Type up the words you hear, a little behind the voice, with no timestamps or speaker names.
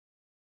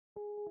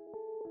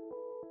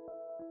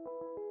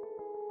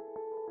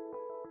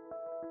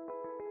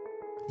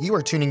You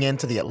are tuning in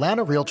to the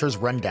Atlanta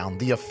Realtors Rundown,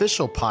 the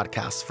official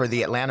podcast for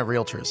the Atlanta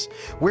Realtors.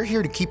 We're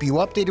here to keep you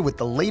updated with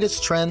the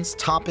latest trends,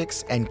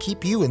 topics, and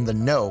keep you in the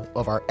know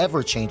of our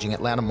ever-changing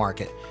Atlanta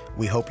market.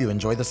 We hope you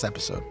enjoy this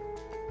episode.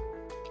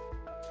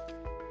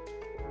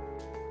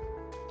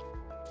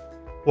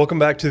 Welcome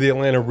back to the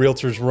Atlanta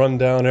Realtors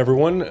Rundown,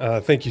 everyone.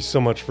 Thank you so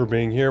much for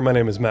being here. My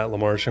name is Matt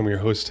LaMarsh. I'm your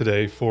host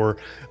today for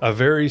a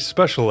very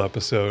special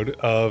episode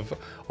of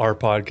our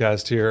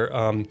podcast here.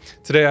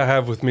 Today I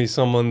have with me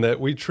someone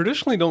that we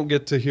traditionally don't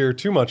get to hear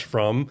too much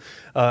from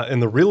in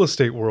the real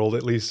estate world,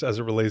 at least as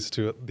it relates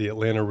to the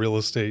Atlanta real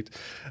estate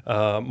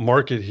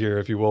market here,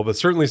 if you will, but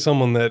certainly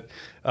someone that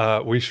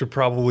we could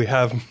probably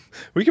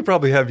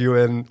have you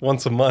in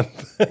once a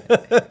month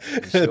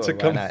Sure,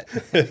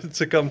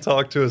 to come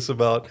talk to us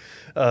about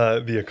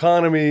the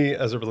economy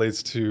as it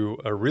relates to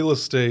real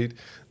estate,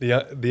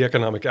 the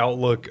economic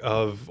outlook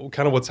of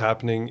kind of what's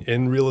happening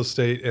in real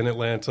estate in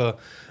Atlanta.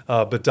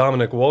 But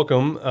Domonic,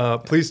 welcome.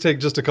 Please take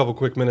just a couple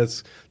quick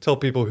minutes, tell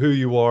people who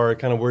you are,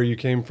 kind of where you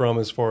came from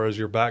as far as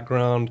your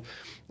background,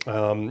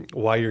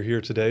 why you're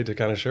here today to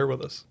kind of share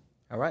with us.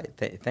 All right.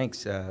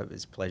 Thanks.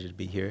 It's a pleasure to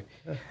be here.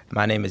 Yeah.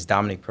 My name is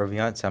Domonic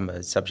Purviance. I'm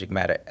a subject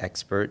matter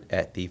expert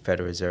at the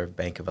Federal Reserve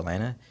Bank of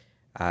Atlanta.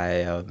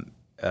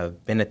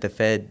 I've been at the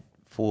Fed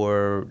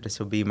this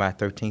will be my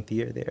 13th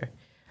year there.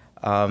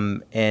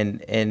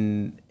 And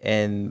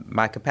in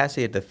my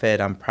capacity at the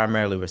Fed, I'm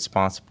primarily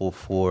responsible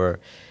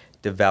for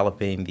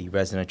developing the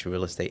residential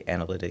real estate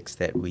analytics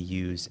that we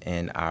use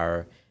in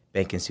our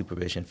banking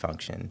supervision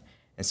function.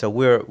 And so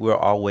we're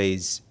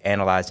always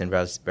analyzing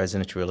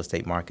residential real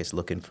estate markets,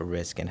 looking for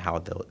risk and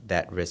how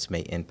that risk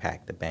may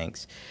impact the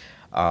banks.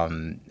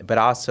 But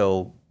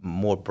also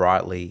more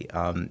broadly,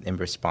 am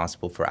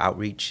responsible for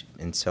outreach.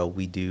 And so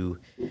we do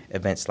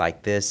events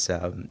like this.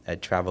 I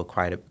travel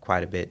quite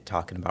a bit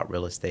talking about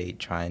real estate,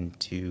 trying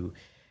to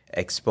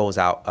expose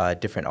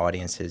out different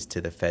audiences to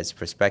the Fed's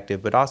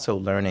perspective, but also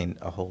learning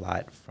a whole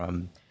lot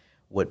from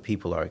what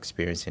people are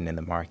experiencing in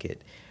the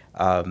market.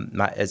 In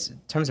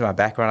terms of my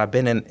background, I've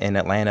been in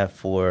Atlanta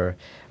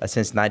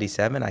since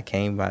 '97. I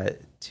came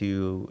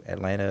to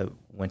Atlanta,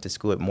 went to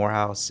school at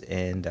Morehouse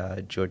and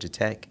Georgia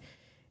Tech,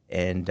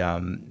 and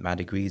my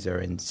degrees are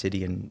in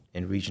city and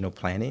regional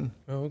planning.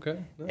 Oh, okay.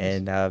 Nice.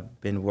 And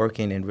I've been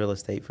working in real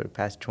estate for the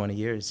past 20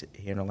 years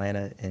here in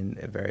Atlanta in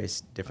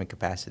various different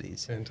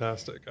capacities.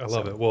 Fantastic. I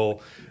love it.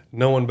 Well,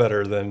 no one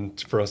better than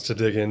for us to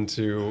dig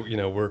into,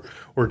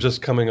 we're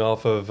just coming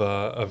off of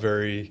a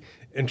very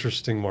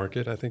interesting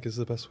market, I think is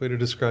the best way to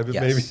describe it.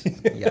 Yes.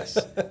 Maybe. Yes.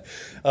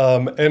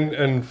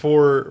 And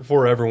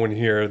for everyone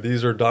here,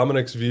 these are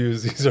Domonic's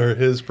views. These are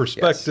his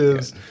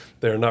perspectives. Yes.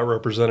 They're not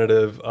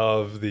representative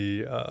of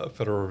the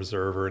Federal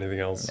Reserve or anything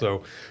else. No.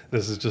 So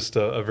this is just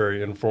a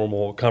very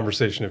informal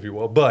conversation, if you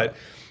will. But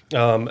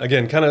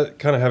again, kind of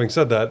having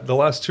said that, the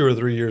last 2 or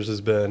 3 years has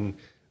been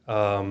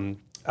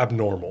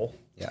abnormal.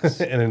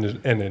 Yes.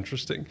 and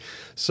interesting.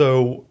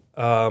 So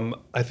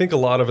I think a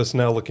lot of us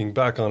now looking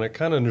back on it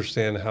kind of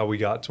understand how we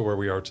got to where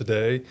we are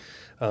today,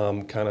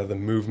 kind of the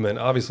movement.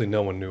 Obviously,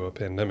 no one knew a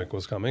pandemic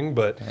was coming,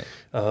 but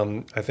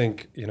right. I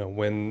think,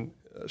 when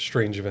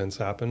strange events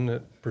happen,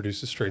 it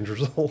produces strange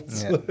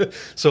results. Yeah.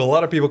 So a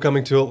lot of people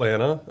coming to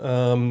Atlanta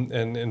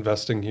and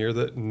investing here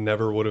that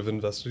never would have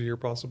invested here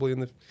possibly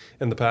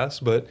in the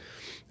past. But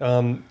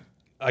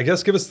I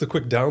guess give us the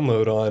quick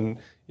download on,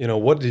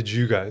 what did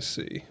you guys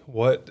see?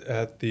 What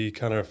at the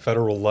kind of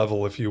federal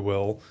level, if you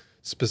will,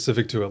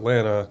 specific to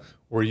Atlanta,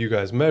 were you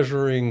guys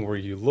measuring? Were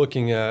you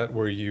looking at?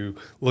 Were you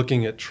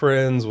looking at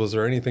trends? Was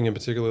there anything in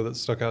particular that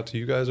stuck out to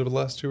you guys over the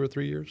last 2 or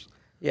 3 years?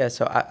 Yeah,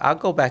 so I'll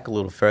go back a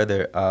little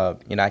further.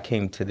 I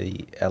came to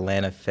the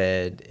Atlanta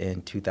Fed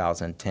in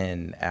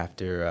 2010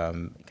 after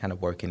kind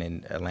of working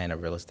in Atlanta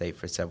real estate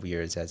for several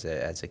years as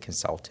a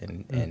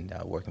consultant and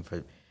working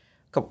for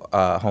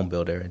a home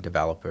builder and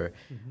developer.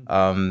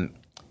 Mm-hmm.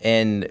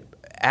 And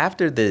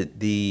after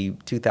the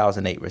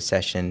 2008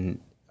 recession,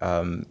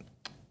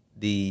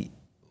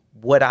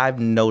 what I've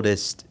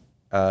noticed,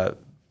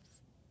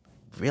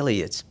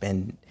 really it's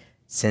been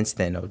since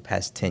then, over the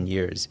past 10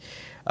 years,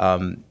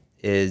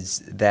 is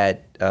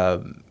that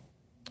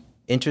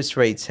interest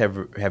rates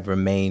have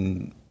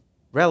remained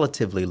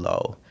relatively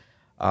low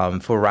for a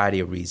variety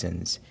of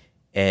reasons.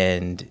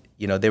 And,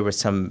 there were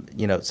some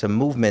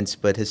movements,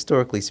 but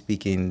historically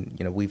speaking,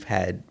 we've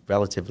had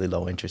relatively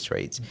low interest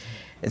rates.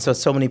 Mm-hmm. And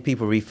so many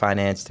people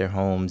refinanced their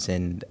homes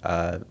and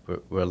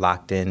were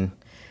locked in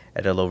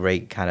at a low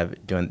rate kind of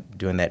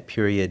during that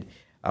period.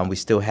 We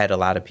still had a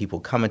lot of people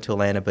coming to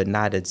Atlanta, but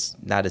not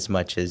as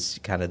much as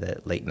kind of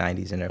the late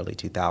 90s and early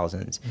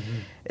 2000s. Mm-hmm.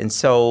 And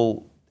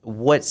so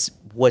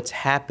what's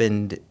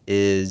happened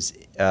is,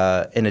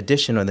 in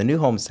addition, on the new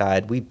home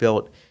side, we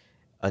built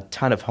a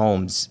ton of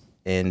homes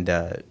in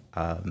the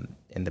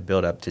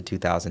build up to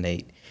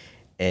 2008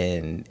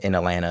 in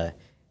Atlanta,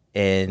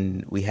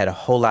 and we had a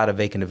whole lot of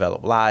vacant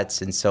developed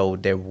lots, and so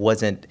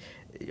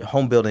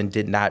home building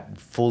did not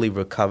fully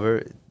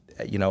recover.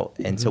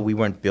 And so we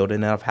weren't building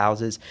enough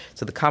houses.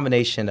 So the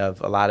combination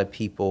of a lot of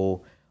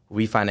people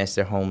refinanced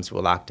their homes,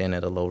 were locked in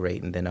at a low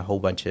rate, and then a whole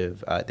bunch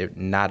of there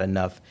not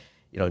enough,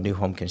 new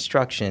home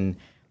construction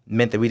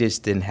meant that we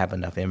just didn't have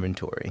enough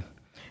inventory.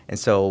 And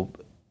so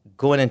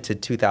going into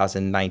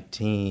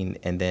 2019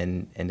 and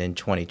then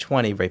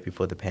 2020, right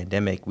before the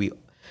pandemic,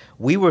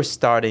 we were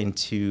starting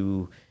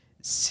to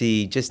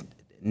see just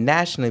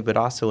nationally, but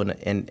also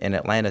in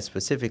Atlanta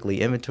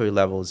specifically, inventory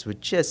levels were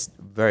just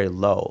very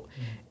low.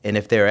 Mm-hmm. And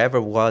if there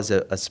ever was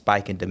a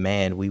spike in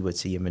demand, we would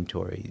see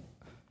inventory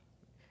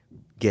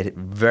get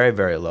very,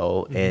 very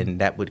low, mm-hmm. and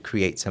that would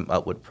create some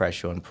upward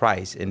pressure on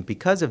price. And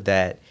because of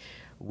that,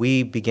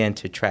 we began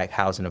to track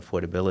housing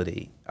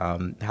affordability.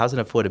 Housing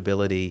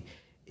affordability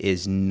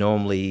is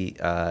normally,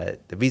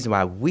 the reason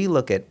why we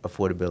look at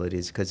affordability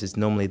is because it's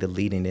normally the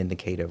leading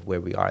indicator of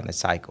where we are in the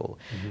cycle.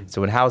 Mm-hmm.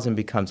 So when housing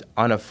becomes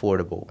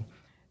unaffordable,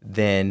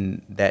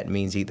 then that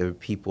means either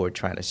people are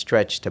trying to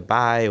stretch to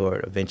buy, or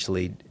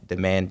eventually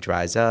demand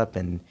dries up,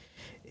 and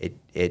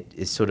it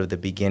is sort of the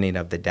beginning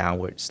of the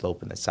downward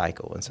slope in the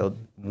cycle. And so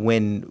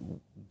when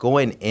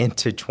going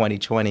into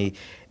 2020,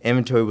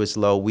 inventory was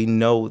low. We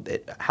know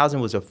that housing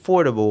was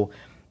affordable,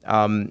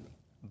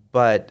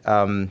 but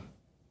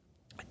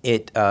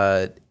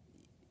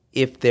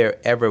if there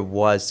ever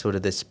was sort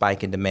of this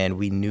spike in demand,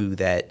 we knew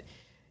that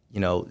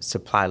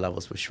supply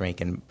levels would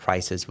shrink and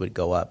prices would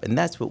go up, and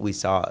that's what we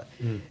saw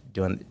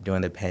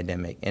during the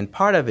pandemic. And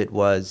part of it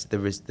was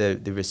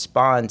the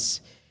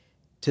response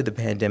to the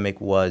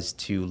pandemic was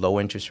to low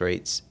interest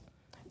rates,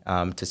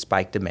 to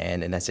spike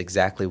demand, and that's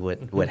exactly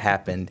what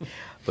happened.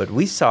 But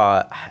we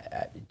saw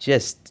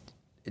just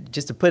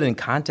to put in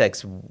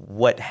context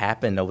what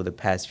happened over the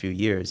past few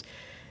years,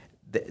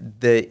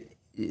 the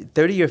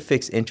 30-year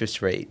fixed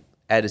interest rate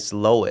at its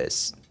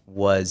lowest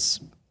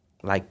was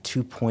like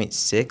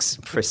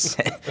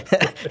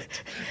 2.6%.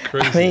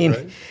 Crazy, I mean,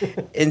 right?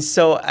 And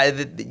so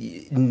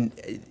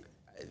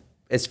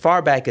as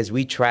far back as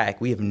we track,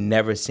 we have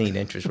never seen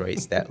interest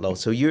rates that low.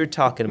 So you're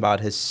talking about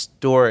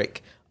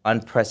historic,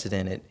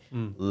 unprecedented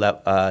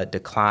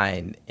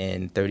decline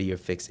in 30-year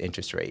fixed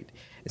interest rate.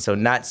 And so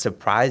not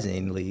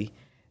surprisingly,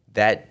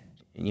 that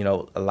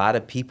a lot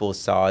of people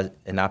saw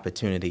an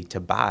opportunity to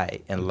buy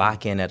and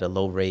lock in at a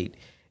low rate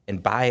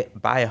and buy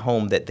a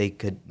home that they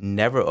could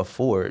never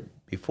afford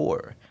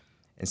before.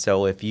 And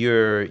so if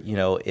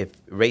if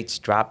rates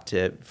drop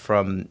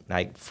from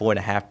like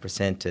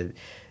 4.5% to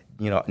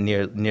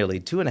nearly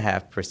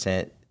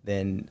 2.5%,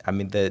 then I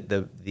mean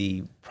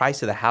the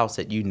price of the house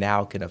that you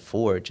now can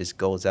afford just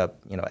goes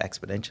up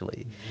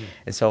exponentially. Mm-hmm.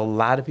 And so a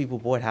lot of people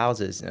bought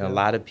houses, and a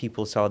lot of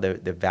people saw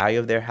the value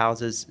of their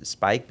houses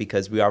spike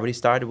because we already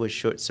started with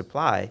short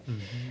supply.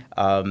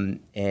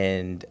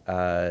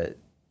 Mm-hmm.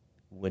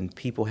 When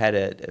people had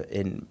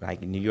in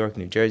New York,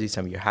 New Jersey,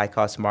 some of your high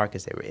cost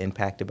markets, they were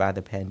impacted by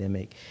the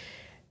pandemic.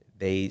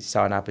 They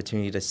saw an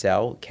opportunity to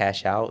sell,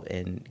 cash out,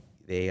 and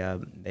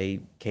they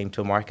came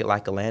to a market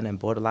like Atlanta and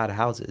bought a lot of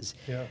houses.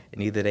 Yeah.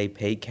 And either they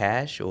paid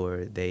cash,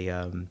 or they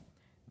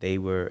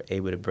were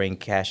able to bring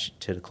cash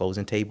to the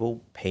closing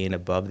table, paying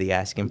above the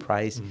asking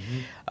price.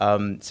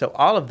 Mm-hmm. So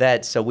all of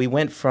that. So we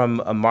went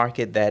from a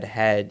market that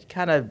had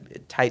kind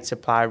of tight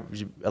supply.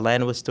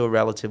 Atlanta was still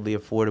relatively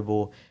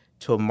affordable,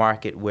 to a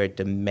market where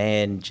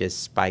demand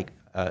just spiked.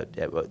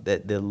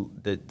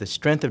 The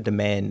strength of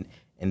demand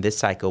in this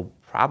cycle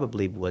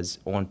probably was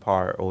on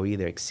par or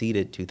either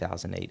exceeded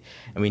 2008.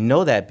 And we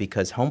know that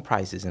because home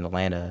prices in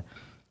Atlanta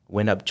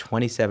went up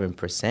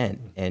 27%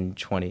 in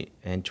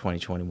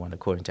 2021,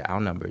 according to our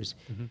numbers.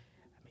 Mm-hmm.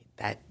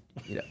 I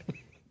mean,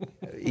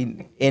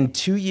 that, in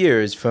 2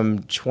 years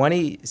from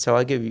 20, so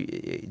I'll give you,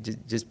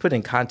 just put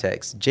in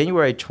context,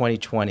 January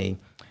 2020,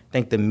 I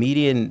think the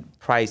median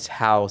price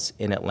house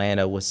in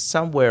Atlanta was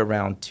somewhere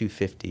around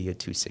 $250 or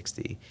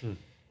 $260.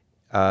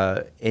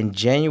 In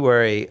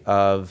January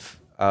of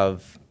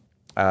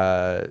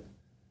well,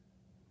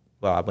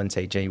 I wouldn't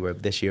say January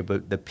of this year,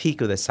 but the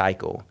peak of the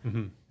cycle,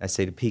 mm-hmm. I'd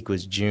say the peak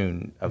was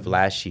June of mm-hmm.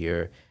 last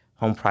year.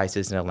 Home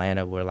prices in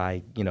Atlanta were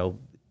like, $360.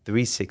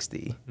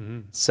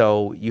 Mm-hmm.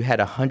 So you had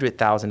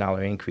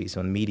 $100,000 increase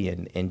on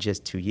median in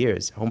just 2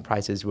 years. Home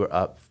prices were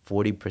up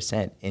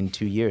 40% in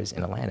 2 years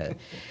in Atlanta.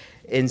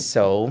 And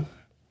so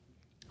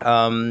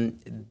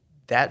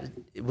that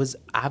was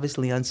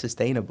obviously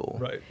unsustainable.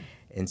 Right.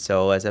 And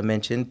so, as I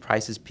mentioned,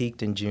 prices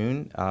peaked in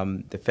June.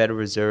 The Federal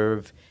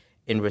Reserve,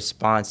 in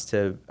response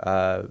to,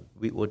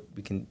 we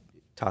can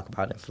talk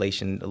about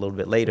inflation a little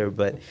bit later,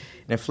 but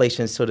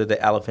inflation is sort of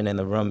the elephant in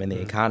the room in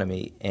the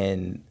economy.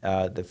 And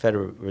the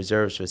Federal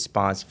Reserve's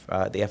response,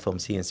 the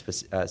FOMC and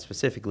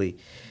specifically,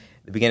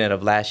 the beginning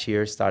of last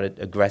year, started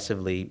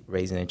aggressively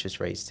raising interest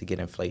rates to get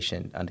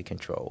inflation under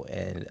control.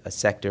 And a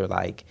sector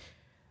like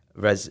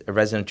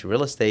residential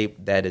real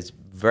estate that is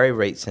very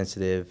rate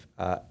sensitive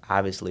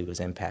obviously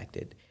was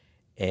impacted.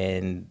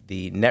 And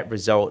the net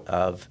result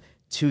of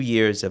 2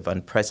 years of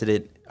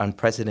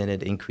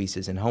unprecedented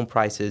increases in home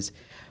prices,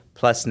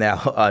 plus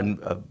now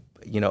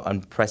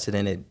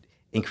unprecedented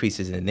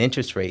increases in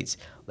interest rates,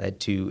 led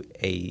to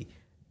a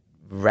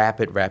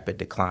rapid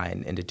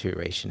decline and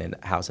deterioration in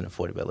housing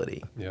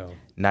affordability. Yeah.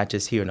 Not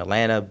just here in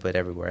Atlanta, but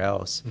everywhere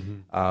else.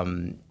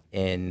 Mm-hmm.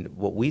 and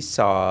what we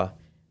saw,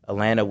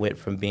 Atlanta went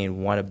from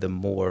being one of the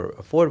more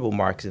affordable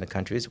markets in the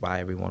country, is why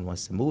everyone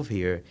wants to move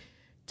here,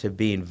 to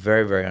being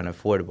very, very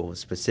unaffordable,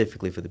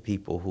 specifically for the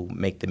people who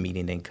make the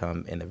median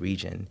income in the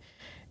region.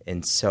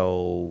 And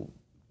so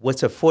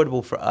what's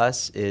affordable for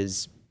us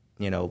is,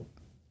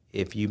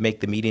 if you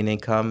make the median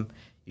income,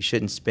 you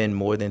shouldn't spend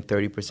more than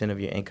 30% of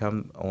your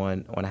income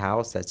on a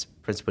house. That's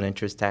principal,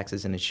 interest,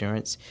 taxes, and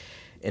insurance.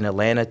 In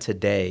Atlanta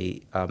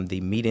today,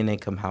 the median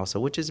income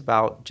household, which is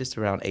about just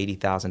around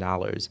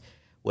 $80,000,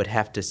 would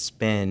have to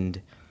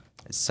spend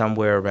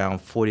somewhere around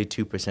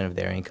 42% of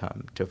their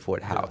income to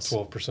afford a house.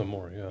 12%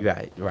 more,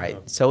 yeah. Right.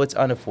 Yeah. So it's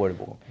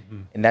unaffordable.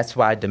 Mm-hmm. And that's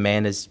why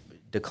demand has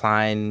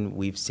declined.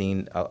 We've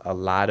seen a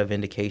lot of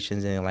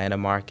indications in the Atlanta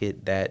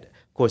market that,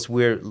 of course,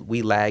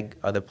 we lag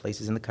other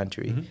places in the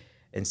country. Mm-hmm.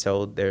 And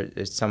so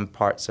there's some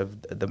parts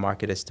of the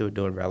market that's still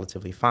doing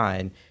relatively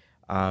fine.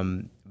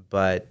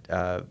 But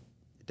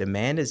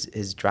demand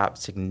has dropped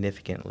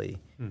significantly.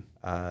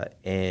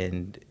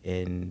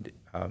 And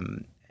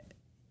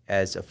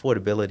as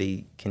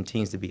affordability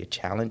continues to be a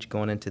challenge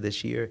going into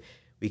this year,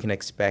 we can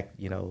expect,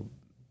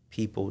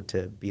 people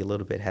to be a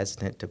little bit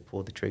hesitant to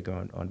pull the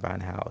trigger on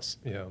buying a house.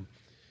 Yeah.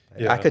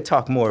 I could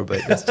talk more,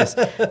 but let's just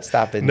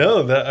stop it.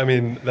 No,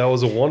 that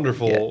was a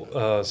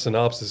wonderful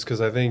synopsis,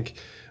 because I think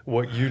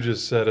what you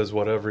just said is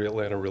what every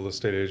Atlanta real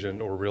estate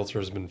agent or realtor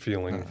has been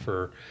feeling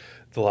for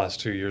the last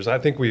 2 years. I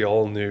think we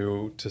all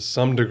knew to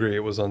some degree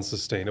it was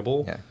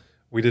unsustainable. Yeah.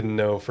 We didn't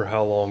know for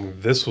how long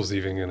this was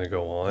even going to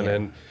go on. Yeah.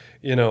 And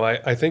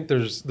I think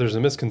there's a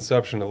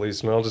misconception, at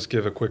least, and I'll just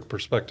give a quick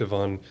perspective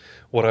on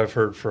what I've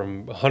heard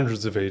from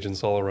hundreds of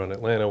agents all around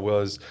Atlanta,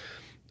 was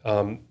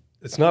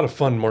it's not a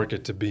fun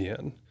market to be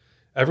in.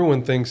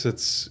 Everyone thinks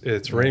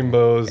it's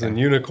rainbows and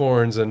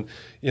unicorns, and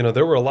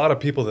there were a lot of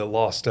people that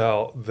lost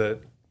out that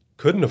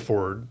couldn't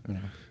afford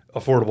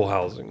affordable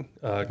housing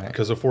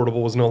because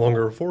affordable was no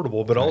longer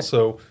affordable, but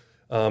also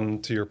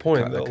to your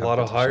point, a lot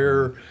of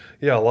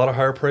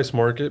higher price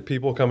market,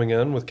 people coming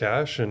in with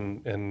cash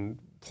and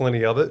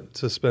plenty of it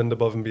to spend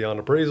above and beyond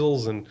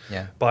appraisals and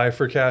buy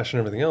for cash and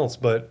everything else.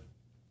 But,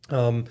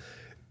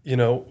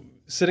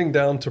 sitting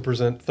down to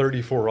present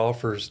 34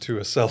 offers to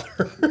a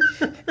seller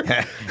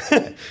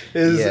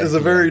is a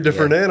very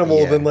different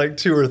animal than like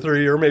 2 or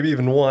 3 or maybe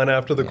even 1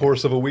 after the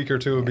course of a week or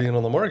 2 of being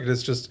on the market.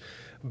 It's just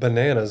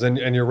bananas. And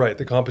you're right,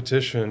 the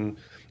competition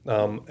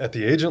at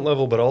the agent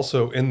level, but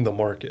also in the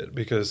market,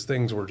 because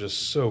things were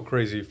just so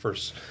crazy for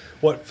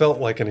what felt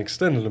like an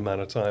extended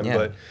amount of time.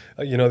 Yeah.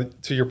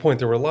 But, to your point,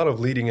 there were a lot of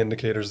leading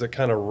indicators that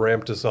kind of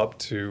ramped us up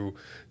to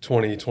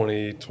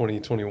 2020,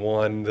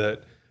 2021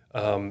 that,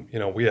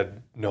 we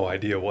had no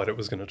idea what it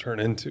was going to turn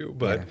into.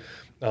 But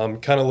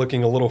kind of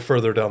looking a little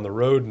further down the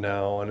road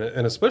now,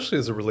 and especially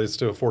as it relates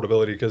to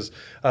affordability, because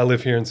I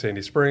live here in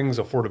Sandy Springs,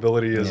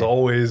 affordability is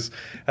always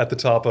at the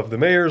top of the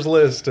mayor's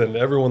list, and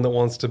everyone that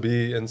wants to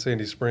be in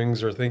Sandy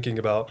Springs are thinking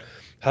about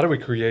how do we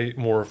create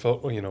more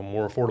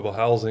affordable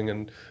housing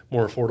and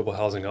more affordable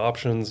housing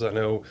options. I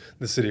know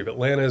the city of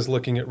Atlanta is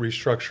looking at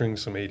restructuring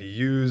some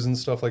ADUs and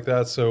stuff like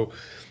that. So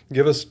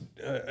give us,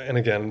 and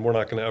again, we're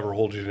not going to ever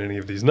hold you to any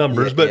of these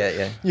numbers, but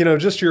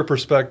just your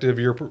perspective,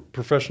 your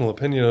professional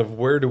opinion of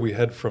where do we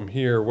head from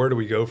here? Where do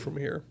we go from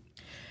here?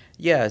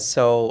 Yeah,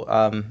 so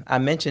I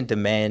mentioned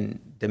demand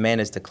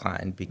has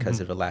declined because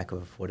of the lack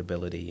of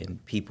affordability,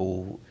 and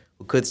people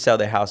who could sell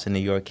their house in New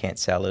York can't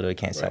sell it or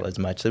can't sell as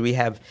much. So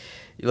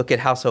you look at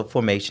household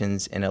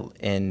formations in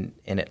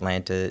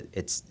Atlanta,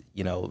 it's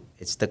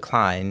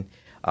declined.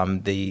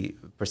 The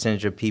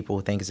percentage of people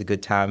who think it's a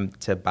good time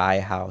to buy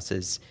a house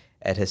is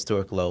at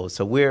historic lows.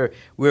 So we're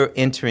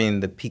entering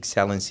the peak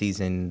selling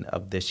season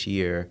of this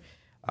year.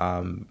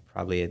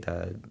 Probably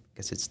I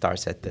guess it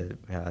starts at the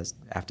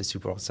after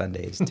Super Bowl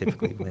Sunday is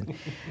typically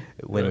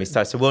when we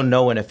start. So we'll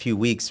know in a few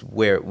weeks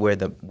where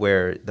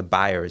the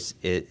buyers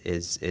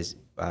is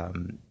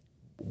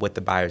what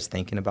the buyer's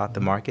thinking about the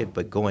market.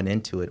 But going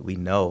into it, we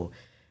know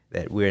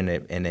that we're in a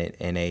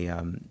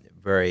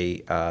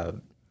very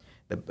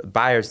the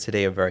buyers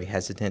today are very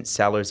hesitant.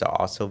 Sellers are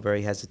also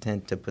very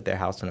hesitant to put their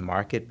house on the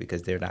market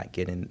because they're not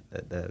getting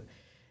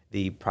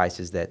the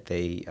prices that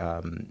they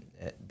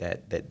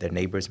that their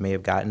neighbors may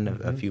have gotten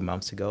a few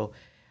months ago.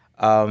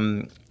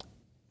 And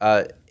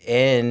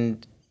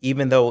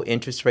even though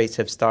interest rates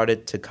have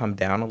started to come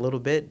down a little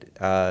bit,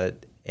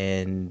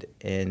 and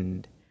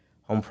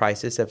home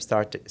prices have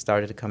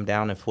started to come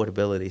down,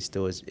 affordability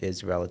still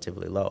is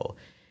relatively low.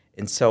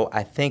 And so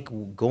I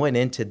think going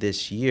into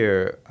this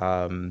year,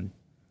 there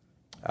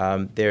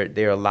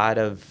are a lot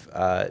of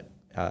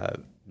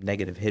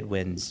negative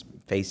headwinds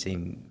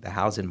facing the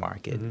housing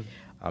market.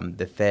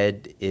 The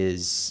Fed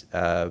is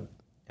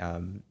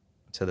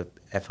so the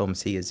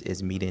FOMC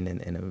is meeting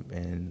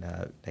in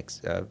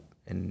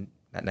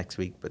not next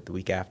week, but the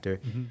week after,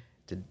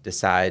 to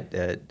decide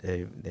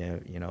the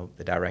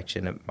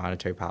direction of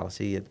monetary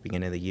policy at the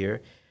beginning of the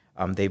year.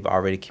 They've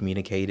already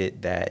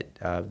communicated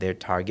that their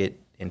target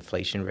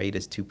inflation rate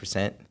is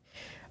 2%.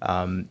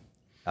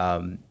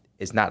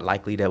 It's not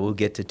likely that we'll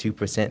get to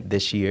 2%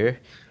 this year,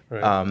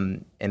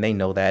 right. And they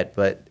know that.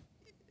 But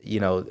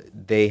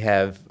they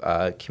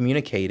have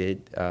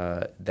communicated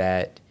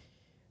that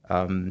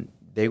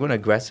they're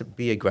going to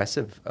be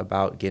aggressive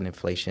about getting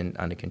inflation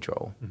under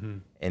control.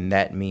 And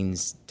that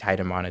means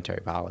tighter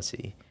monetary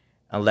policy.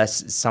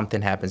 Unless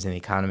something happens in the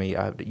economy,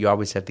 you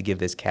always have to give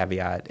this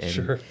caveat. And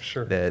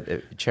sure.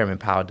 The Chairman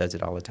Powell does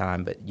it all the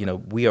time. But,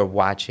 we are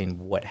watching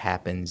what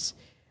happens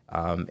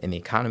in the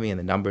economy and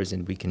the numbers,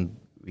 and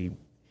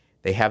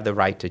they have the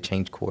right to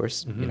change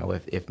course,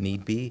 if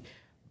need be.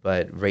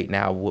 But right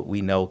now, what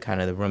we know, kind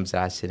of the rooms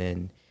that I sit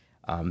in,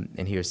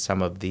 and here's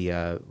some of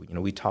the,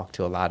 we talk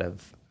to a lot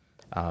of,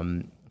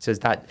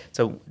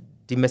 so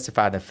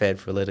demystify the Fed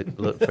for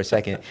a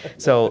second.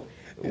 So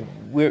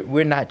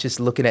we're not just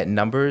looking at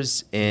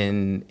numbers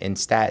and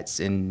stats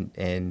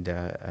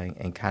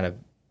and kind of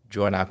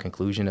drawing our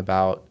conclusion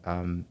about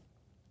not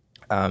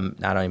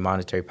only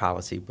monetary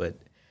policy but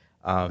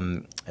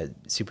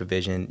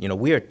supervision.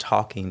 We are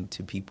talking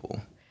to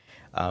people.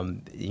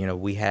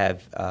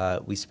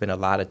 We spend a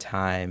lot of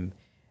time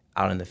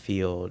out in the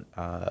field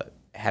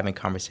having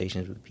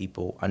conversations with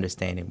people,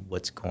 understanding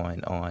what's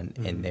going on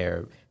in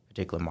their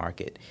particular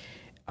market,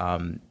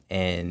 and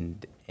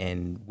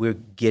we're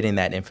getting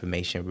that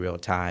information real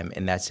time,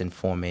 and that's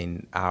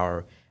informing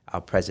our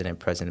president,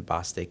 President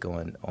Bostic,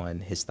 on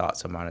his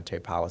thoughts on monetary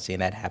policy,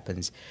 and that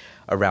happens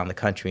around the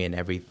country in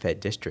every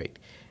Fed district.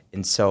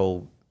 And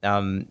so,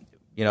 I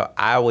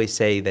always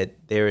say that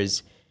there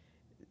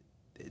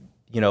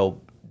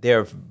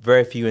are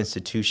very few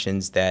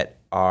institutions that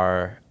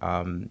are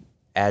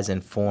as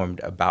informed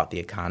about the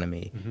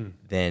economy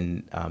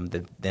than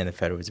the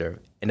Federal Reserve.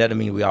 And that doesn't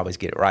mean we always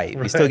get it right.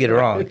 We still get it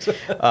wrong.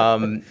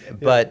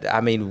 But,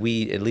 I mean,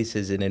 we at least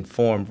is an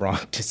informed wrong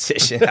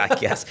decision, I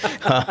guess,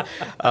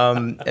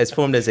 as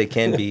informed as it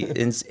can be.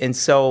 And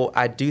so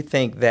I do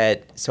think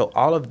that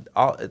all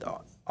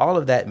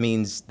of that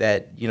means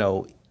that,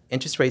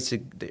 interest rates are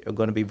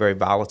going to be very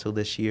volatile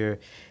this year.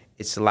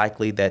 It's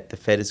likely that the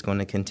Fed is going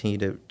to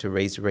continue to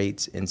raise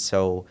rates. And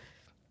so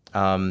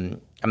I'm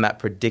not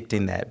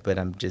predicting that, but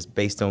I'm just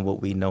based on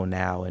what we know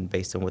now and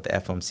based on what the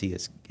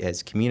FOMC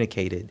has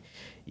communicated,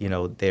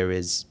 there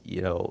is,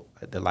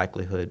 the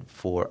likelihood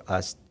for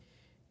us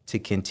to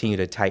continue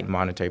to tighten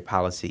monetary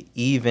policy,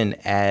 even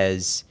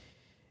as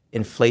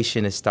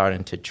inflation is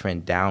starting to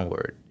trend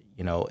downward,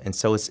 And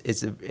so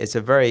it's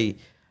a very,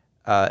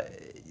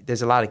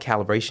 there's a lot of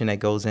calibration that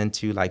goes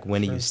into, like,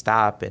 when do you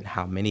stop and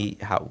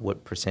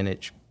what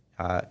percentage,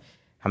 how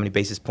many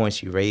basis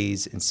points you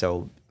raise. And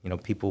so,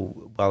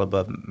 people well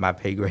above my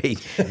pay grade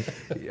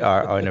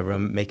are in the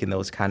room making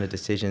those kind of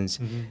decisions.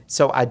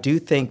 So I do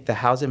think the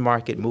housing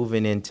market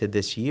moving into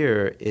this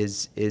year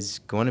is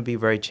going to be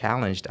very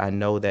challenged. I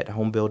know that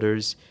home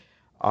builders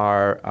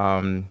are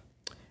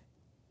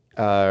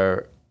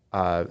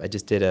I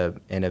just did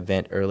an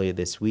event earlier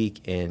this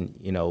week, and,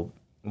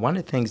 one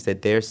of the things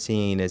that they're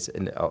seeing is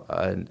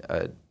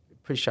a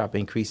pretty sharp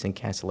increase in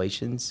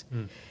cancellations.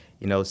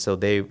 So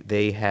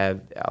they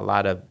have a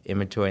lot of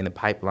inventory in the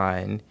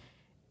pipeline,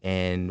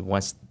 and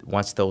once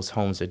those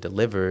homes are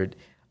delivered,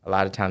 a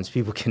lot of times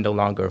people can no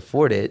longer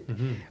afford it,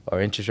 or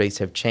interest rates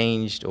have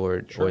changed,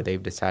 or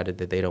they've decided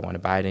that they don't want to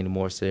buy it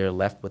anymore, so they're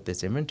left with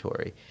this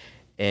inventory.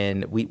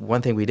 And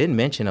one thing we didn't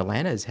mention,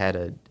 Atlanta has had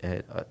a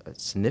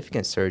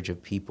significant surge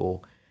of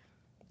people,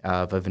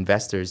 of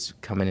investors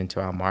coming into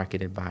our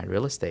market and buying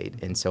real estate.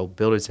 And so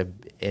builders have,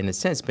 in a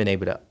sense, been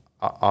able to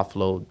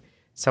offload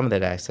some of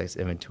that excess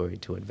inventory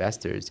to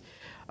investors.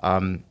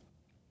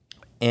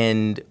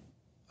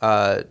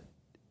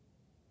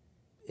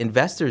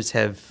 Investors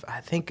have,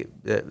 I think,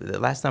 the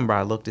last number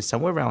I looked is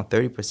somewhere around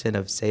 30%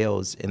 of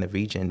sales in the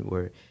region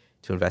were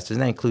to investors.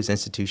 And that includes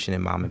institution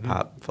and mom and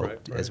pop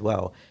folk as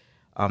well.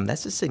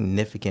 That's a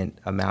significant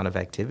amount of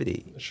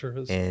activity. It sure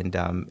is.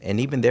 And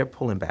even they're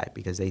pulling back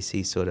because they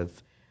see sort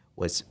of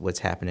what's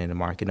happening in the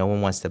market. No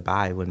one wants to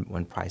buy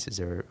when prices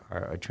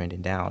are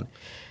trending down.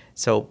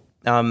 So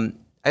I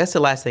guess the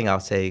last thing I'll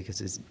say,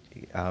 because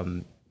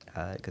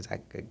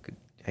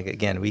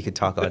again, we could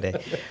talk all day.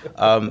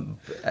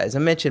 As I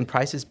mentioned,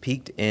 prices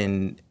peaked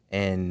in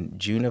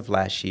June of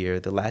last year.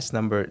 The last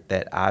number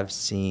that I've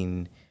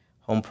seen,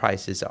 home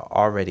prices are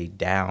already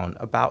down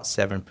about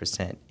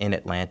 7% in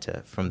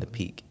Atlanta from the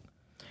peak.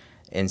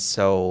 And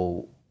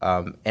so,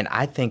 and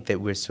I think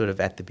that we're sort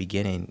of at the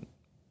beginning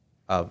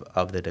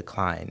of the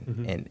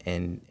decline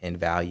in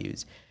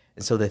values.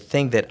 And so the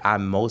thing that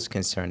I'm most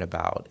concerned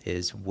about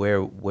is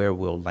where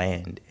we'll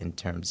land in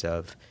terms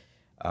of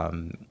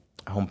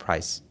home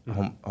price,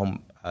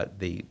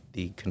 the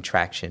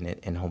contraction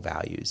in home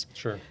values.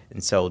 Sure.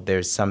 And so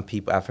there's some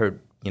people, I've heard,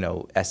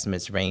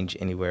 estimates range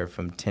anywhere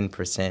from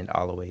 10%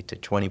 all the way to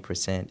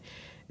 20%. It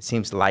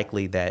seems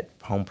likely that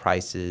home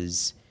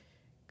prices,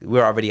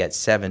 we're already at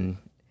 7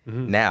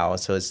 now,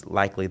 so it's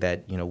likely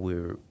that,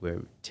 we're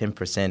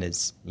 10%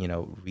 is,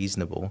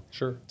 reasonable.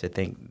 Sure. To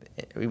think.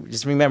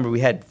 Just remember,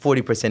 we had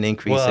 40%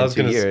 increase in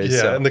 2 years.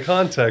 Yeah, so. In the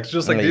context,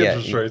 just like the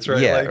interest rates,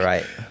 right? Yeah,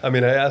 right. I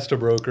mean, I asked a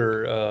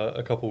broker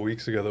a couple of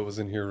weeks ago that was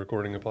in here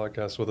recording a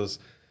podcast with us,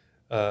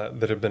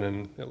 that have been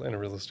in Atlanta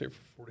real estate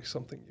for 40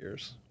 something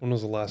years. When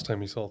was the last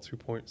time you saw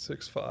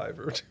 2.65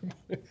 or 2?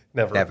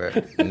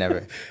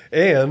 Never.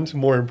 And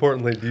more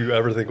importantly, do you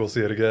ever think we'll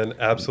see it again?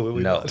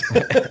 Absolutely No.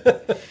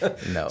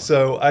 not. No.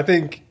 So I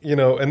think,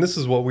 and this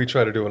is what we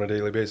try to do on a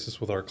daily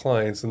basis with our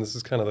clients. And this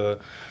is kind of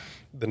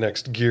the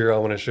next gear I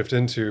want to shift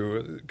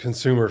into,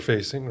 consumer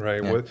facing,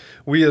 right? Yeah.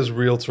 We as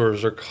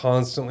realtors are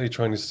constantly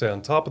trying to stay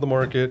on top of the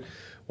market,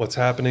 what's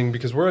happening,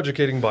 because we're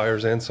educating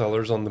buyers and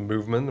sellers on the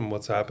movement and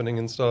what's happening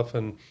and stuff.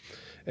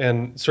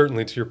 And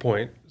certainly, to your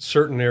point,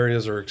 certain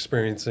areas are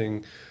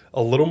experiencing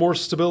a little more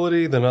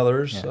stability than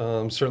others.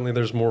 Yeah. Certainly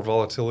there's more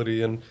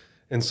volatility in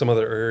some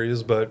other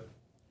areas, but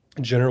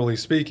generally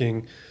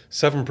speaking,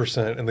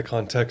 7% in the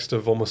context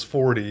of almost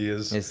 40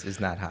 is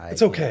not high.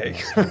 It's okay,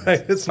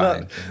 right? It's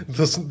fine.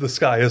 not the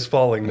sky is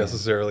falling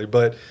necessarily,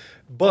 but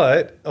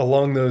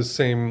along those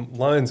same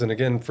lines, and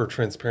again, for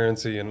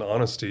transparency and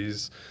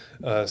honesty's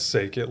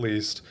sake, at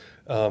least,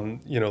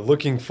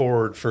 looking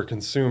forward for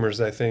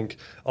consumers, I think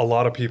a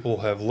lot of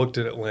people have looked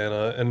at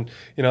Atlanta, and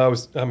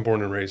I'm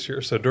born and raised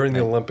here, so during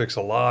the Olympics,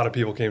 a lot of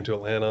people came to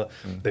Atlanta.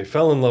 They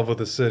fell in love with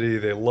the city.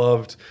 They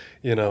loved,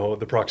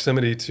 the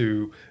proximity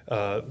to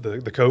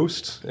the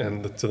coast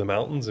and to the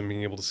mountains, and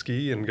being able to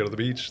ski and go to the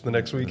beach the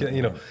next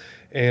weekend.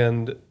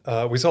 And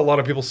we saw a lot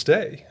of people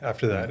stay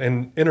after that,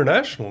 and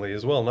internationally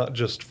as well, not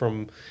just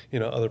from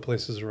other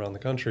places around the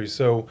country.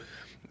 So.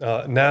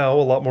 Now,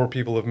 a lot more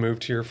people have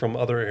moved here from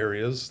other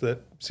areas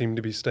that seem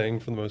to be staying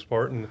for the most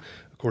part. And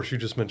of course, you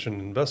just mentioned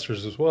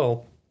investors as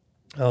well.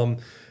 Kind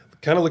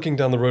of looking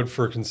down the road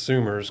for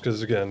consumers,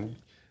 because again,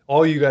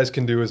 all you guys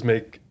can do is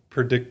make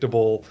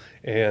predictable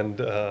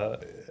and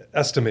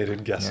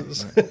estimated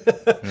guesses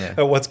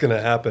at what's going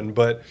to happen.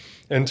 But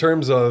in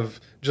terms of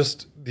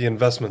just the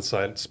investment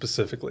side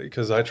specifically,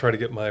 because I try to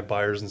get my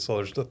buyers and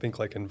sellers to think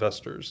like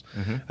investors.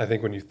 I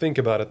think when you think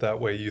about it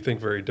that way, you think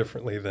very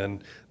differently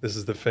than this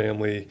is the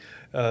family,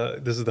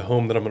 this is the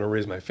home that I'm going to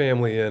raise my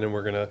family in, and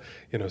we're going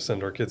to,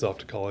 send our kids off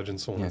to college and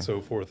so on and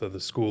so forth, or the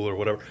school or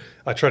whatever.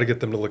 I try to get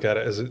them to look at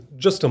it as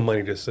just a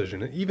money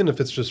decision, even if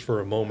it's just for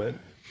a moment.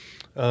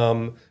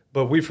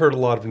 But we've heard a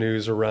lot of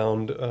news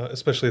around,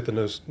 especially at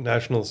the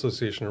National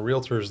Association of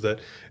Realtors, that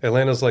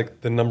Atlanta's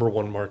like the number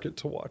one market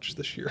to watch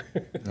this year.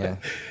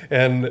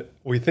 And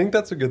we think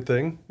that's a good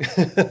thing.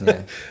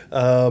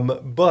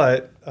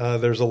 But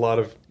there's a lot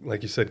of,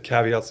 like you said,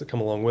 caveats that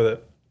come along with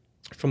it.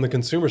 From the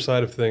consumer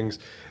side of things,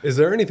 is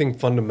there anything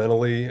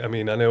fundamentally? I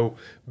mean, I know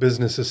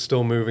business is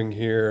still moving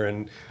here,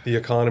 and the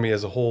economy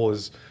as a whole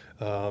is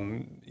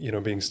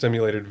being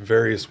stimulated in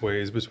various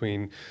ways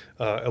between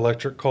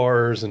electric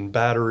cars and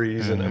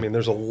batteries. And I mean,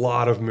 there's a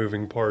lot of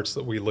moving parts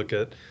that we look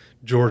at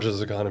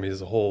Georgia's economy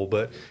as a whole.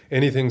 But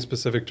anything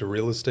specific to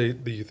real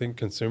estate that you think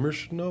consumers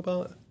should know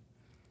about?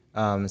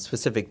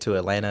 Specific to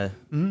Atlanta?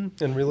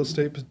 And real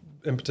estate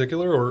in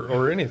particular,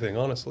 or anything,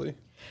 honestly?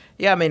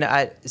 Yeah, I mean,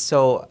 I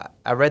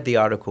read the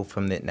article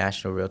from the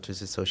National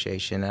Realtors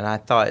Association, and I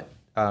thought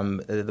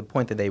the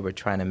point that they were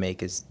trying to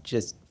make is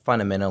just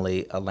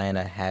fundamentally,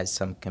 Atlanta has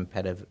some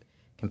competitive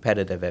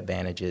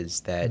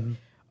advantages that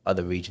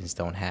other regions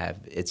don't have.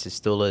 It's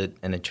still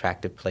an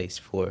attractive place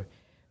for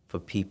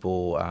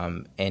people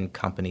and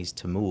companies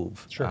to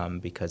move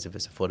because of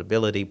its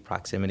affordability,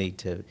 proximity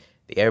to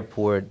the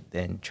airport,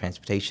 and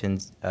transportation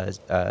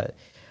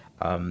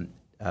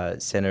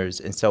centers.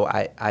 And so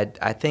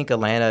I think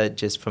Atlanta,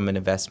 just from an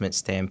investment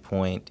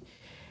standpoint,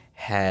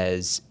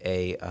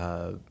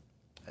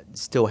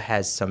 still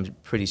has some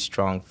pretty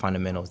strong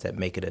fundamentals that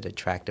make it an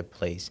attractive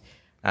place,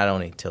 not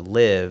only to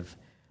live,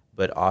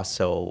 but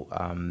also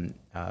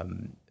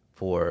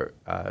for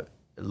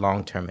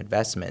long-term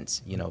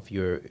investments. If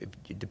you're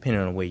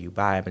depending on where you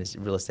buy, I mean,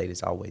 real estate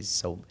is always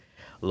so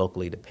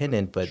locally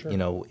dependent. But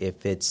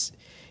if it's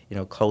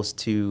close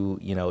to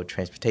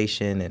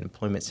transportation and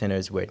employment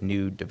centers where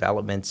new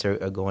developments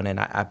are going in,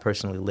 I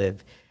personally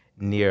live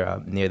near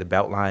the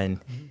Beltline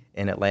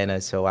in Atlanta,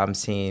 so I'm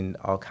seeing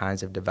all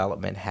kinds of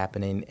development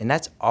happening, and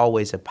that's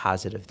always a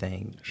positive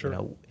thing.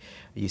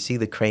 You see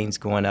the cranes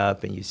going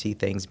up and you see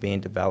things being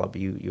developed.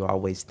 You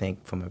always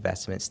think from an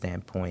investment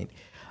standpoint,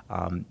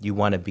 you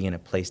want to be in a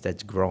place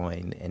that's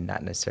growing and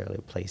not necessarily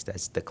a place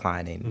that's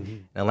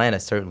declining. Atlanta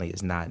certainly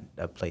is not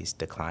a place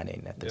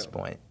declining at this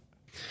point.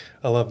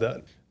 I love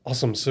that.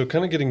 Awesome. So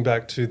kind of getting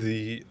back to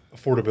the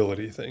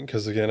affordability thing,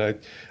 because again,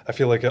 I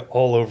feel like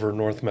all over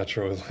North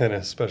Metro Atlanta,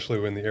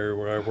 especially in the area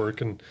where I work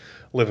and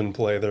live and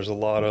play, there's a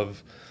lot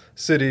of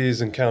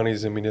cities and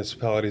counties and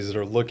municipalities that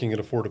are looking at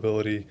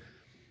affordability.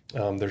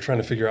 They're trying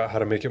to figure out how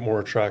to make it more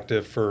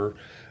attractive for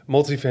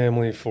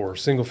multifamily, for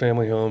single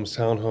family homes,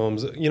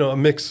 townhomes, a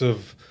mix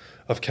of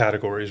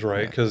categories,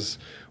 right? Because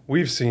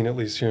we've seen, at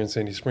least here in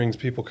Sandy Springs,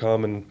 people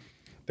come and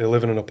they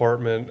live in an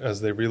apartment as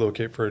they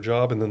relocate for a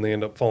job, and then they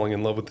end up falling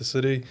in love with the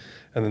city,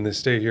 and then they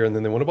stay here, and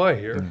then they want to buy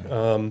here.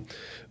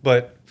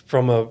 But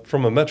from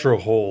a metro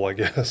whole, I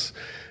guess,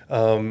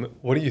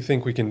 what do you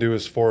think we can do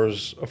as far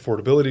as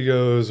affordability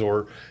goes?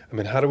 Or, I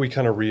mean, how do we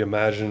kind of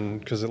reimagine?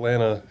 Because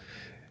Atlanta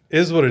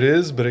is what it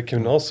is, but it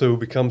can also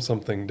become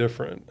something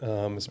different,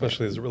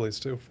 especially as it relates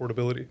to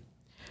affordability.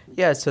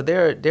 Yeah, so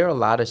there are a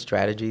lot of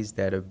strategies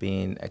that are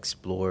being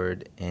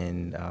explored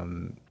in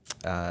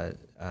a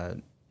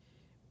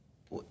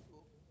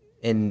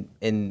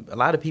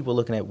lot of people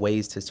looking at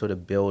ways to sort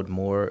of build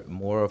more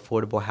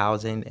affordable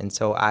housing. And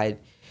so I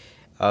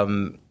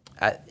think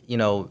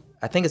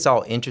it's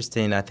all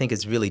interesting. I think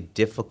it's really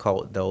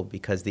difficult though,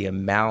 because the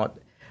amount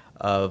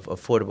of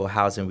affordable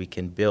housing we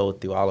can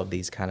build through all of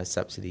these kind of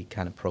subsidy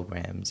kind of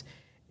programs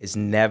is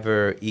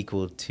never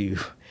equal to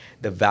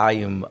the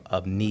volume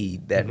of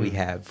need that we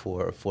have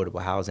for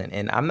affordable housing.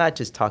 And I'm not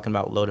just talking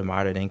about low to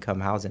moderate income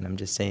housing. I'm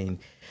just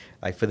saying,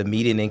 like, for the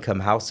median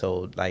income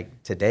household,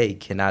 like today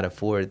cannot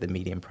afford the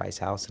median price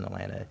house in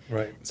Atlanta.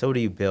 Right. So what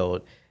do you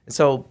build? And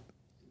so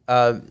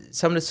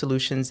some of the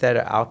solutions that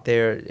are out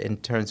there in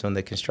terms on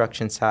the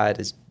construction side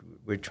is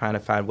we're trying to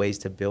find ways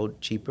to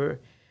build cheaper.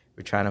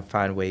 We're trying to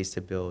find ways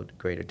to build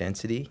greater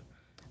density.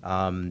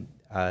 You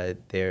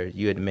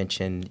had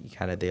mentioned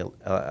kind of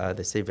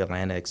the city of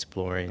Atlanta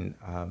exploring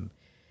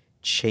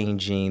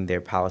changing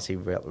their policy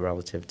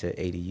relative to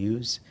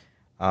ADUs.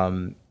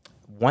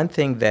 One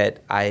thing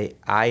that I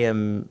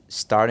am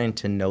starting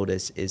to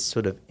notice is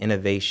sort of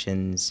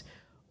innovations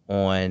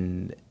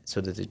on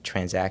sort of the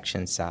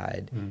transaction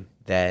side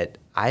that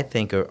I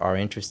think are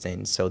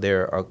interesting. So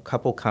there are a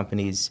couple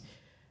companies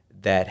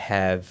that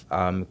have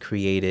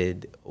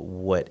created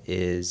what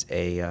is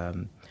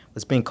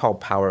what's being called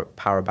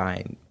power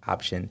buying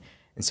option.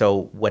 And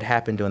so what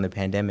happened during the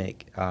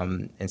pandemic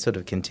and sort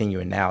of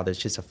continuing now, there's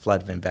just a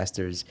flood of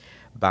investors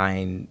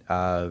buying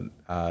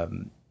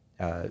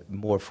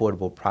more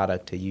affordable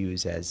product to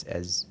use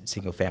as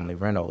single-family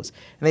rentals,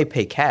 and they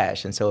pay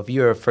cash. And so if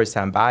you're a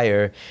first-time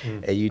buyer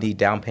and you need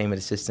down payment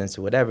assistance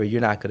or whatever,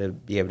 you're not going to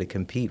be able to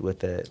compete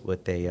with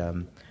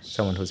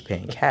someone who's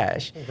paying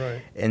cash.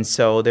 Right. And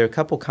so there are a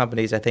couple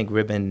companies. I think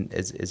Ribbon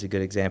is a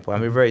good example. I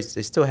mean, they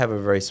still have a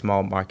very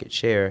small market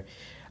share,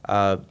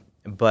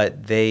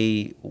 but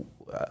they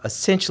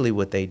essentially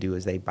what they do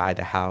is they buy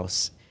the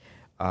house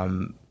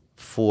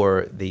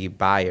for the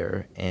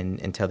buyer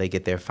until they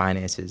get their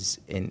finances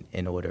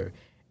in order,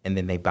 and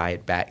then they buy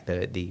it back.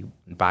 The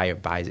buyer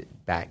buys it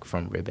back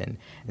from Ribbon,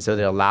 and so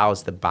that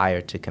allows the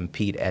buyer to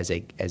compete as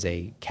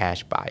a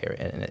cash buyer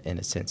in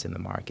a sense in the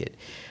market.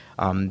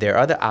 There are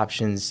other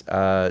options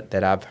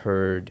that I've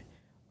heard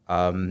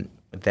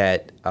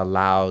that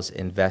allows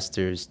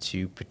investors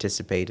to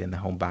participate in the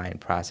home buying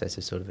process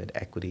as sort of an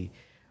equity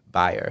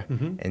buyer,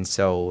 and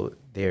so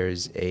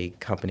there's a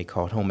company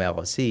called Home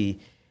LLC.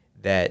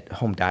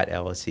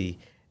 Home.LLC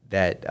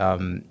that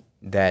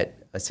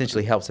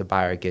essentially helps a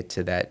buyer get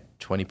to that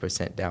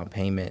 20% down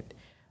payment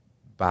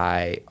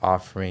by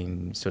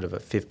offering sort of a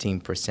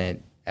 15%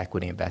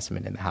 equity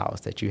investment in the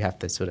house that you have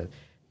to sort of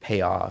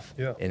pay off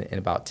in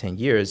about 10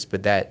 years.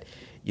 But that,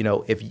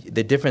 if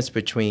the difference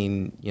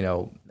between,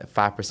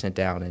 5%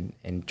 down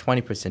and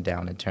 20%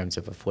 down in terms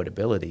of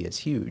affordability is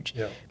huge.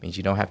 Yeah. It means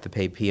you don't have to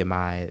pay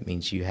PMI. It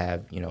means you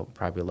have,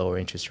 probably a lower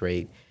interest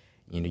rate.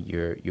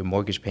 Your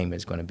mortgage payment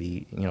is going to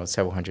be,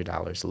 several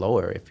 $100s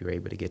lower if you're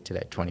able to get to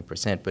that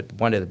 20%. But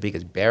one of the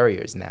biggest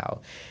barriers now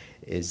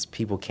is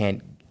people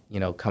can't,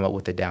 come up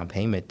with a down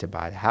payment to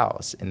buy the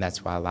house. And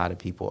that's why a lot of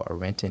people are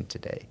renting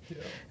today. Yeah.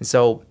 And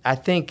so I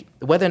think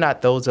whether or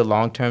not those are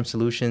long-term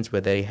solutions,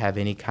 whether they have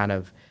any kind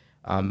of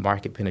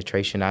market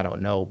penetration, I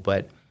don't know.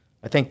 But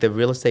I think the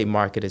real estate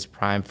market is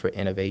primed for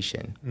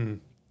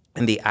innovation.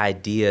 And the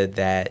idea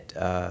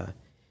that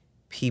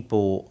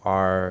people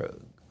are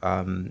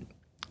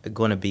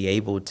going to be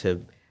able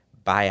to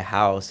buy a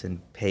house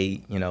and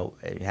pay,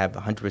 have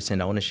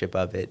 100% ownership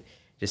of it,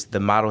 just the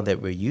model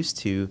that we're used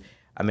to.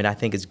 I mean, I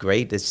think it's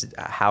great. This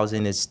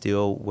housing is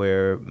still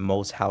where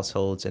most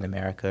households in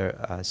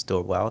America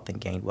store wealth and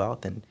gain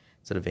wealth and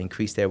sort of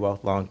increase their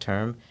wealth long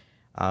term.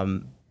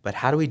 But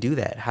how do we do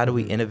that? How do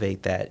we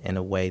innovate that in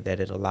a way that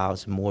it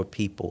allows more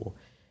people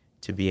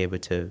to be able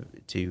to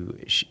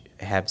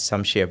have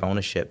some share of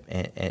ownership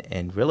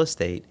in real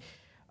estate?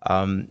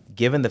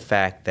 Given the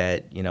fact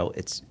that,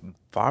 it's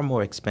far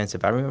more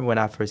expensive. I remember when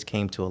I first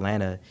came to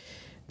Atlanta,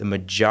 the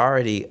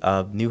majority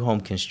of new home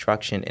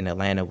construction in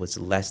Atlanta was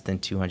less than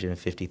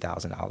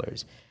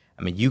 $250,000.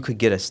 I mean, you could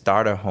get a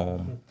starter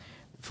home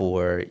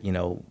for,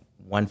 $150,000,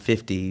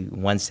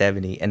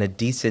 $170,000, and a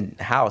decent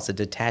house, a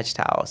detached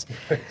house.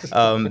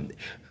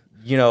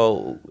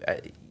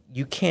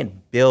 You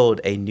can't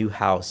build a new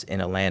house in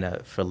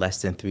Atlanta for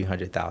less than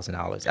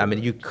 $300,000. I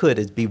mean, you could.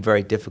 It'd be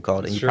very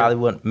difficult, and you probably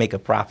wouldn't make a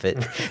profit.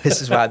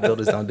 This is why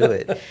builders don't do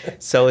it.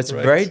 So it's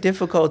very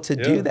difficult to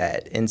do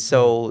that. And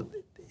so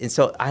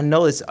I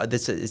know it's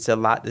a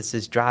lot. This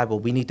is drive. Well,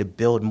 we need to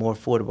build more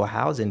affordable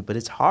housing, but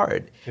it's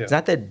hard. Yeah. It's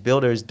not that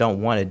builders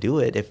don't want to do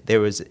it. If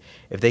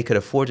they could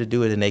afford to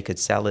do it and they could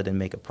sell it and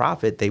make a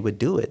profit, they would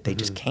do it. They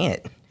just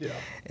can't. Yeah.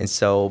 And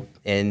so,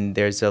 on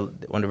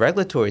the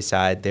regulatory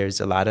side,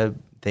 there's a lot of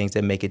things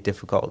that make it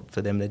difficult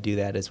for them to do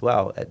that as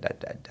well.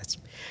 That's,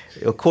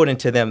 according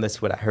to them,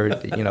 that's what I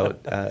heard,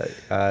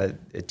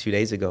 2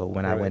 days ago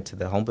when I went to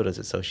the Home Builders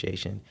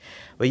Association.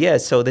 But yeah,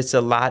 so there's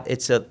a lot.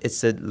 It's a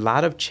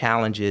lot of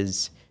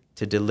challenges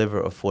to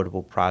deliver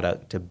affordable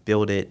product, to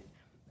build it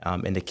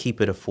and to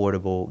keep it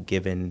affordable,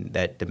 given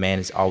that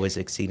demand is always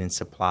exceeding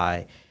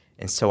supply.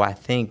 And so I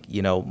think,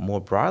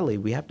 more broadly,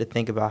 we have to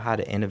think about how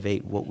to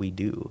innovate what we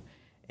do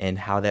and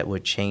how that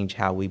would change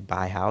how we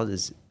buy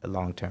houses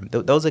long term.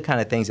 Those are kind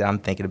of things that I'm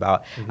thinking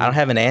about. I don't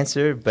have an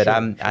answer, but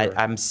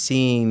I'm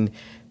seeing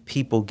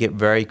people get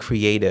very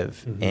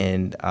creative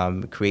and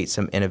create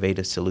some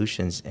innovative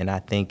solutions. And I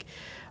think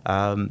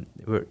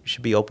we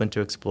should be open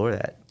to explore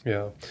that.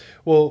 Yeah.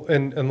 Well,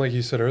 and like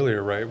you said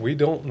earlier, right, we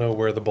don't know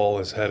where the ball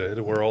is headed.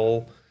 We're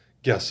all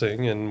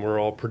guessing and we're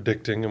all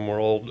predicting and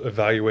we're all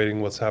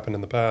evaluating what's happened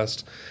in the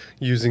past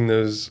using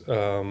those,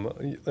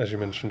 as you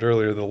mentioned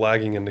earlier, the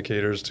lagging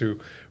indicators to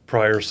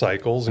prior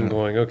cycles and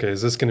going, okay,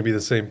 is this going to be the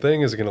same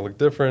thing? Is it going to look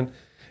different?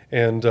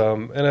 And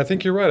I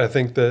think you're right. I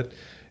think that,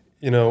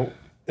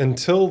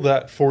 until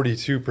that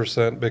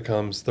 42%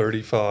 becomes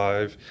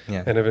 35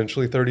 and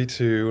eventually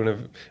 32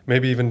 and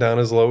maybe even down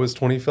as low as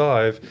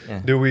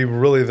 25, do we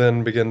really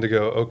then begin to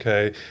go,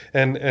 okay,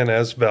 and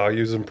as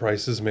values and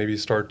prices maybe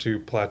start to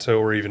plateau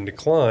or even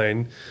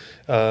decline,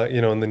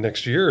 in the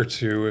next year or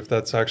two, if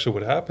that's actually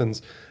what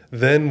happens,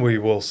 then we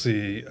will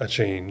see a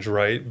change,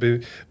 right?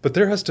 But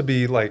there has to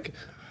be like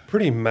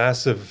pretty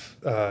massive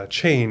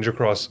change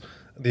across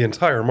the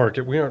entire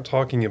market. We aren't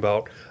talking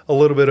about a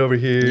little bit over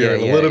here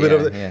and a little bit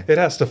over there. It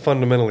has to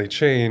fundamentally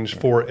change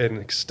for an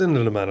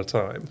extended amount of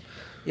time.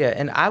 Yeah,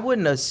 and I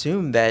wouldn't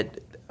assume that,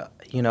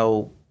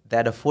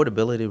 that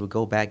affordability would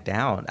go back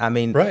down. I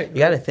mean, you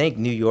got to think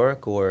New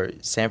York or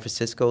San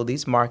Francisco,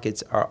 these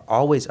markets are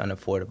always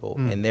unaffordable,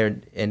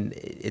 and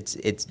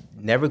it's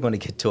never going to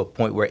get to a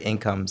point where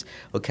incomes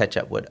will catch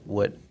up with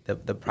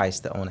the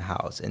price to own a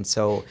house. And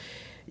so,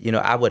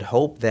 I would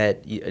hope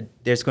that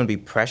there's going to be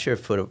pressure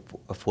for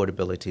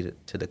affordability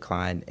to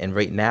decline. And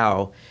right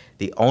now,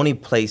 the only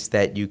place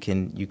that you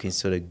can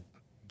sort of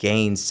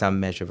gain some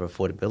measure of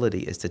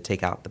affordability is to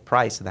take out the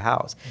price of the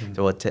house,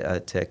 so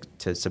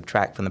to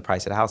subtract from the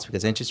price of the house,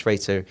 because interest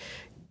rates are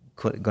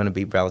going to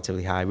be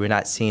relatively high. We're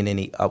not seeing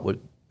any upward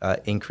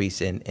increase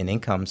in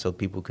income, so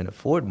people can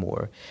afford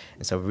more.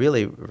 And so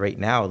really, right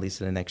now, at least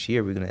in the next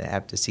year, we're going to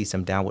have to see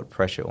some downward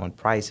pressure on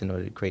price in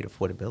order to create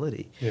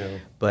affordability. Yeah.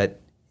 But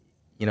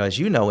as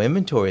you know,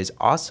 inventory is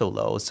also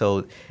low.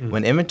 So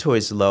when inventory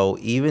is low,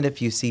 even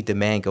if you see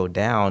demand go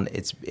down,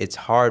 it's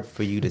hard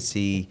for you to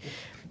see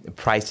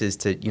prices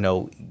to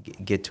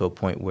get to a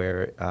point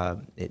where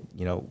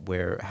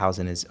where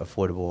housing is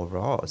affordable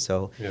overall.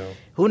 So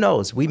who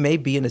knows? We may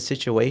be in a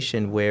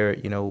situation where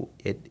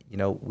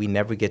we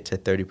never get to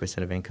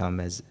 30% of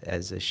income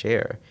as a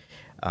share.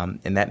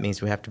 And that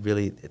means we have to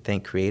really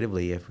think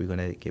creatively if we're going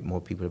to get more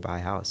people to buy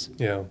a house.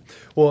 Yeah.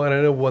 Well, and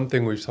I know one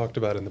thing we've talked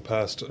about in the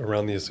past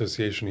around the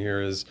association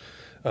here is,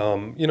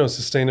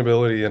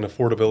 sustainability and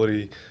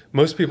affordability.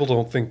 Most people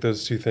don't think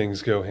those two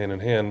things go hand in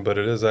hand, but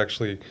it is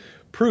actually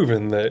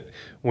proven that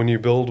when you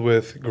build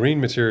with green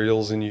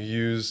materials and you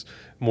use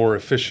more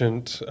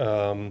efficient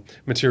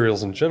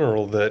materials in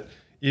general, that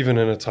even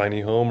in a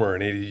tiny home or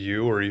an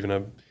ADU or even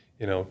a,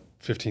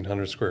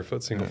 1,500 square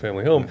foot single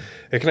family home,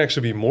 it can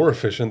actually be more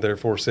efficient,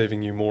 therefore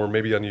saving you more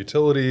maybe on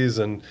utilities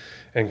and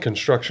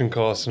construction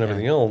costs and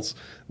everything else,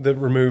 that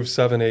removes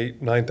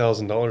 $7,000, $8,000,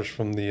 $9,000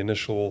 from the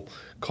initial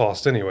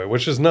cost anyway,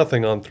 which is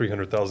nothing on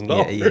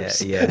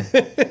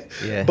 $300,000.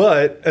 Yeah.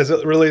 But as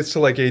it relates to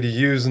like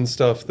ADUs and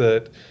stuff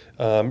that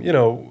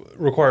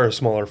require a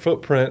smaller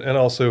footprint and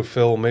also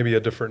fill maybe a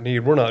different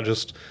need. We're not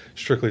just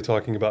strictly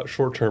talking about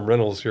short-term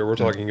rentals here. We're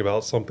talking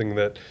about something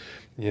that,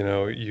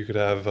 you could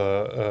have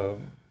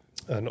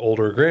an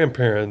older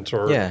grandparent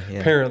or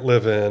parent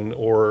live in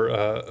or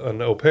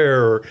an au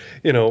pair, or,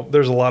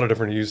 there's a lot of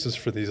different uses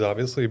for these,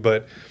 obviously.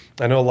 But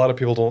I know a lot of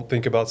people don't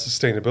think about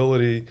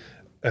sustainability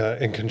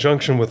in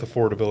conjunction with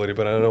affordability,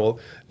 but I know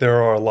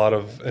there are a lot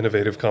of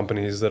innovative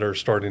companies that are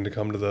starting to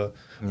come to the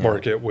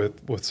market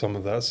with some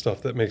of that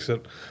stuff that makes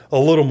it a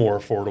little more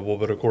affordable.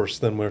 But of course,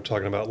 then we're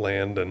talking about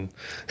land and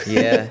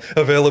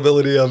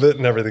availability of it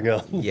and everything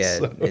else. Yeah,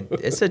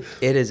 so.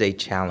 It is a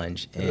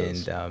challenge,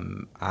 and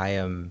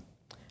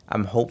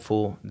I'm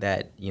hopeful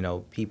that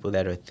people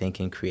that are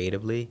thinking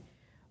creatively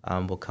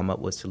will come up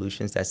with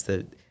solutions. That's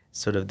the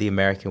sort of the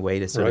American way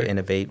to sort of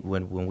innovate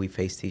when we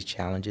face these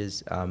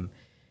challenges.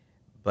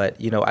 But,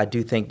 I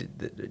do think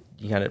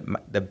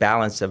the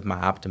balance of my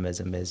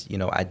optimism is,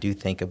 I do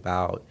think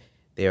about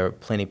there are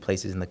plenty of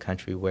places in the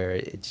country where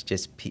it's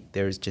just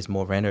there's just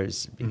more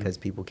renters because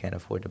people can't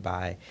afford to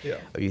buy. Yeah.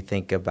 Or you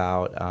think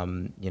about,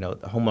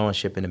 home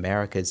ownership in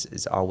America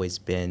has always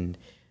been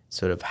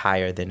sort of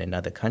higher than in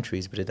other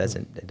countries, but it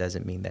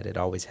doesn't mean that it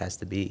always has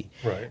to be.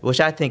 Right. Which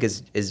I think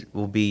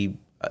will be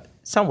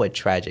somewhat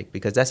tragic,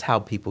 because that's how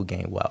people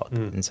gain wealth.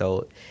 And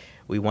so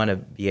we want to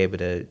be able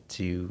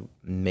to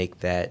make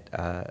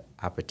that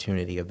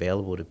opportunity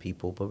available to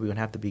people, but we're going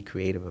to have to be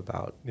creative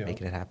about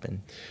making it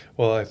happen.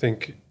 Well, I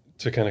think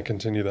to kind of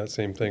continue that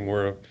same thing,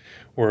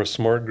 we're a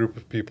smart group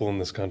of people in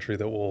this country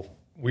that will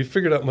we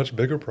figured out much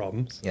bigger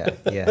problems Yeah.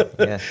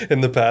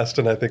 in the past,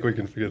 and I think we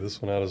can figure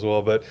this one out as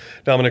well. But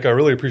Domonic, I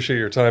really appreciate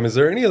your time. Is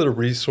there any other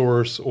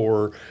resource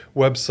or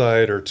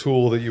website or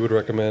tool that you would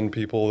recommend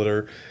people that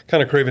are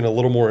kind of craving a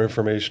little more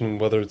information,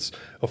 whether it's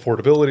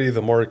affordability,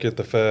 the market,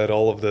 the Fed,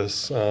 all of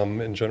this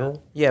in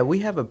general? Yeah, we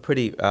have a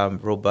pretty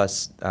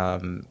robust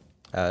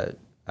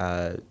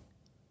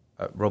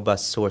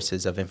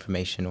sources of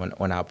information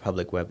on our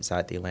public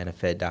website,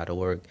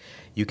 theatlantafed.org.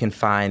 You can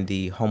find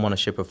the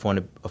Homeownership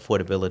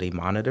Affordability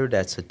Monitor.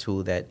 That's a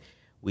tool that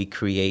we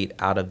create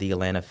out of the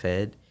Atlanta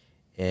Fed,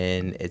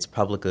 and it's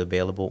publicly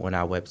available on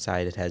our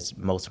website. It has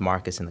most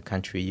markets in the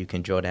country. You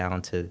can drill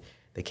down to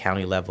the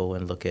county level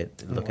and look at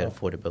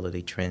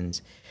affordability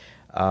trends.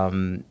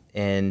 And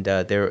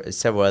there are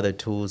several other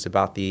tools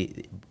about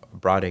the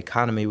broader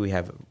economy. We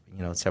have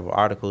several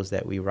articles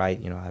that we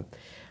write.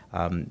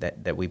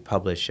 That we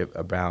publish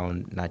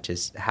around not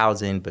just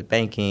housing, but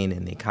banking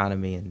and the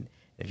economy. And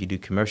if you do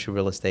commercial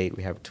real estate,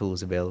 we have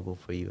tools available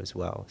for you as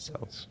well. So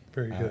that's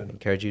very good. I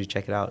encourage you to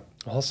check it out.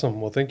 Awesome.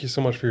 Well, thank you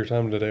so much for your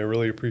time today. I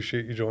really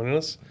appreciate you joining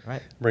us,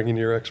 bringing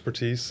your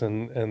expertise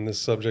and this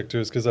subject to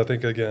us, because I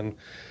think, again,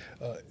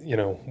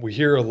 we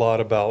hear a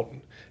lot about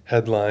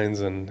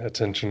headlines and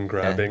attention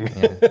grabbing.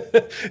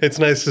 Yeah. It's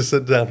nice to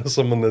sit down with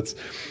someone that's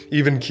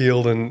even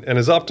keeled and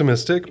is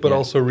optimistic, but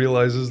also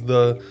realizes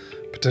the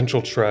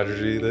potential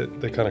tragedy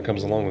that kind of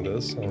comes along with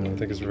this. I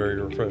think it's very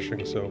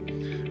refreshing. So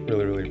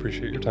really, really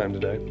appreciate your time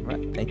today. All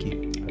right. Thank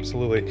you.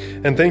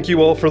 Absolutely. And thank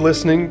you all for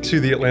listening to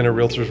the Atlanta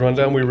Realtors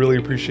Rundown. We really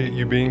appreciate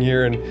you being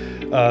here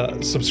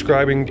and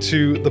subscribing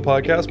to the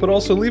podcast, but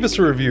also leave us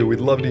a review.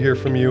 We'd love to hear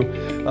from you,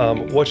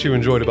 what you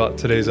enjoyed about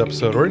today's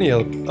episode or any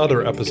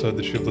other episode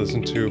that you've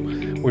listened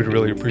to. We'd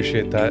really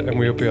appreciate that. And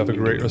we hope you have a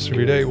great rest of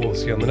your day. We'll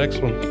see you on the next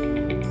one.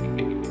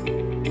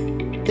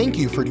 Thank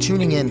you for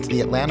tuning in to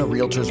the Atlanta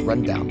Realtors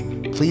Rundown.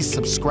 Please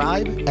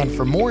subscribe, and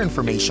for more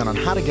information on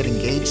how to get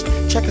engaged,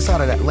 check us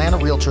out at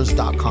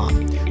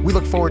atlantarealtors.com. We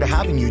look forward to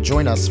having you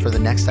join us for the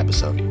next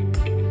episode.